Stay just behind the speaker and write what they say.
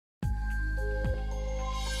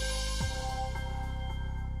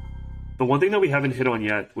The one thing that we haven't hit on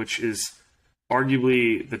yet, which is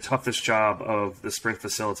arguably the toughest job of the sprint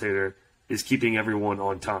facilitator, is keeping everyone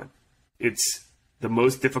on time. It's the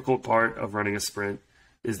most difficult part of running a sprint,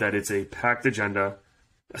 is that it's a packed agenda,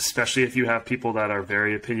 especially if you have people that are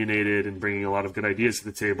very opinionated and bringing a lot of good ideas to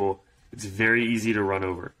the table. It's very easy to run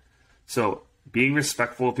over. So being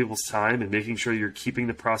respectful of people's time and making sure you're keeping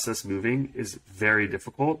the process moving is very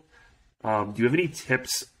difficult. Do you have any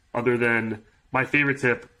tips other than my favorite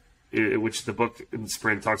tip, which the book in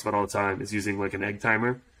Sprint talks about all the time, is using like an egg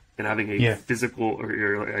timer and having a physical or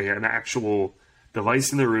an actual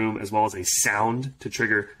device in the room, as well as a sound to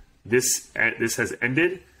trigger this has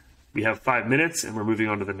ended. We have 5 minutes and we're moving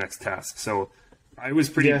on to the next task. So I was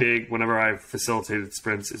pretty big whenever I've facilitated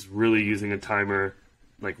sprints, is really using a timer,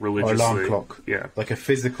 like religiously. Or alarm clock. Yeah. Like a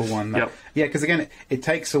physical one. Yeah, because again, it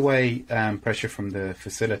takes away pressure from the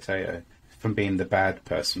facilitator from being the bad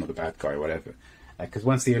person or the bad guy or whatever. Because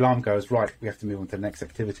once the alarm goes, right, we have to move on to the next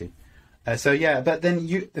activity. But then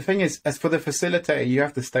the thing is, as for the facilitator, you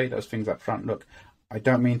have to state those things up front. Look, I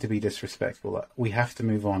don't mean to be disrespectful. We have to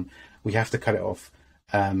move on. We have to cut it off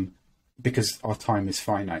because our time is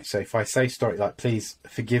finite. So if I say story like, please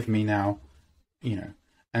forgive me now, you know.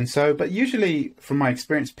 And so, but usually from my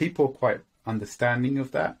experience, people are quite understanding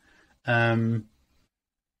of that. And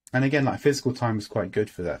again, like physical time is quite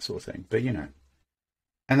good for that sort of thing. But, you know,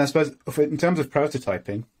 and I suppose in terms of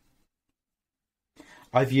prototyping,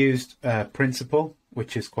 I've used Principle,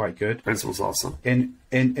 which is quite good. Principle's awesome. In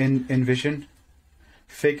Vision.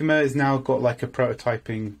 Figma has now got like a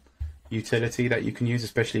prototyping utility that you can use,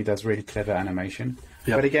 especially does really clever animation.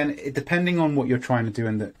 Yep. But again, depending on what you're trying to do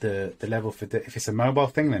and the level for if it's a mobile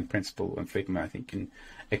thing, then Principle and Figma I think can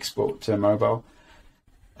export to mobile.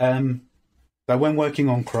 But when working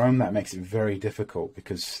on Chrome, that makes it very difficult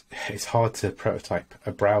because it's hard to prototype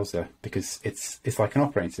a browser because it's like an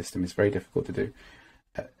operating system. It's very difficult to do.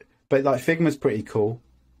 But like Figma's pretty cool.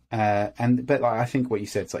 But like I think what you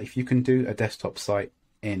said, it's like if you can do a desktop site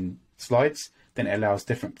in slides, then it allows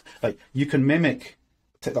different, like you can mimic,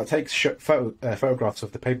 take photographs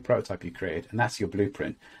of the paper prototype you created, and that's your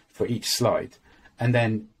blueprint for each slide. And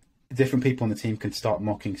then different people on the team can start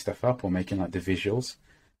mocking stuff up or making like the visuals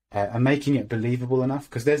and making it believable enough.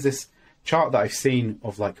 Because there's this chart that I've seen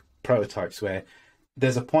of like prototypes where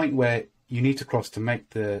there's a point where you need to cross to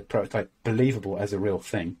make the prototype believable as a real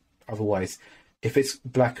thing. Otherwise, if it's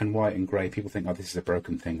black and white and grey, people think, oh, this is a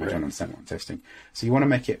broken thing. I don't understand what I'm testing. So you want to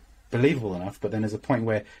make it believable enough, but then there's a point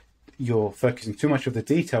where you're focusing too much of the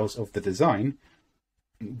details of the design,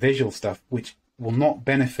 visual stuff, which will not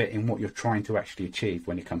benefit in what you're trying to actually achieve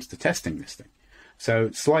when it comes to testing this thing.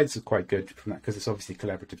 So slides are quite good from that because it's obviously a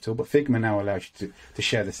collaborative tool, but Figma now allows you to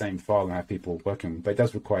share the same file and have people working, but it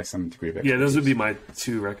does require some degree of expertise. Yeah, those would be my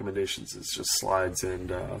two recommendations. It's just slides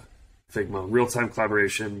and Figma. Real-time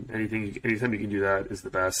collaboration, anytime you can do that is the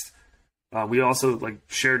best. We also, like,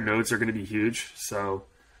 shared notes are going to be huge, so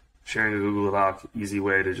sharing a Google Doc, easy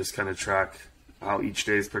way to just kind of track how each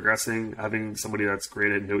day is progressing. Having somebody that's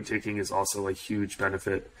great at note-taking is also a huge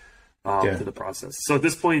benefit to the process. So at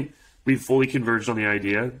this point, we've fully converged on the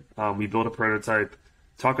idea. We built a prototype.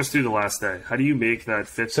 Talk us through the last day. How do you make that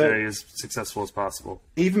fifth day as successful as possible?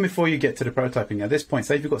 Even before you get to the prototyping, at this point,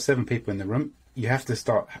 say if you've got 7 people in the room, you have to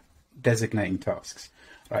start designating tasks.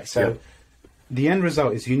 Right. So the end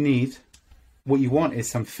result is what you want is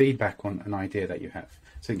some feedback on an idea that you have.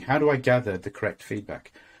 So how do I gather the correct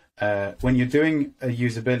feedback? When you're doing a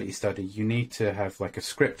usability study, you need to have like a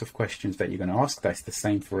script of questions that you're going to ask. That's the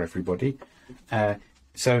same for everybody.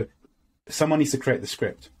 So someone needs to create the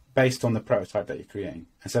script based on the prototype that you're creating.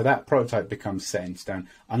 And so that prototype becomes set in stone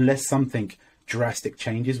unless something drastic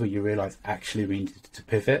changes where you realize actually we need to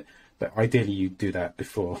pivot. But ideally you do that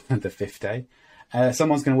before the 5th day.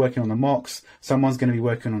 Someone's going to be working on the mocks. Someone's going to be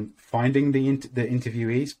working on finding the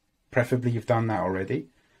interviewees. Preferably you've done that already.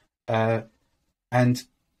 And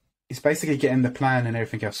it's basically getting the plan and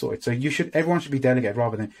everything else sorted. So everyone should be delegated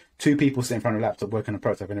rather than 2 people sitting in front of a laptop working on a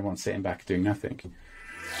prototype and everyone sitting back doing nothing.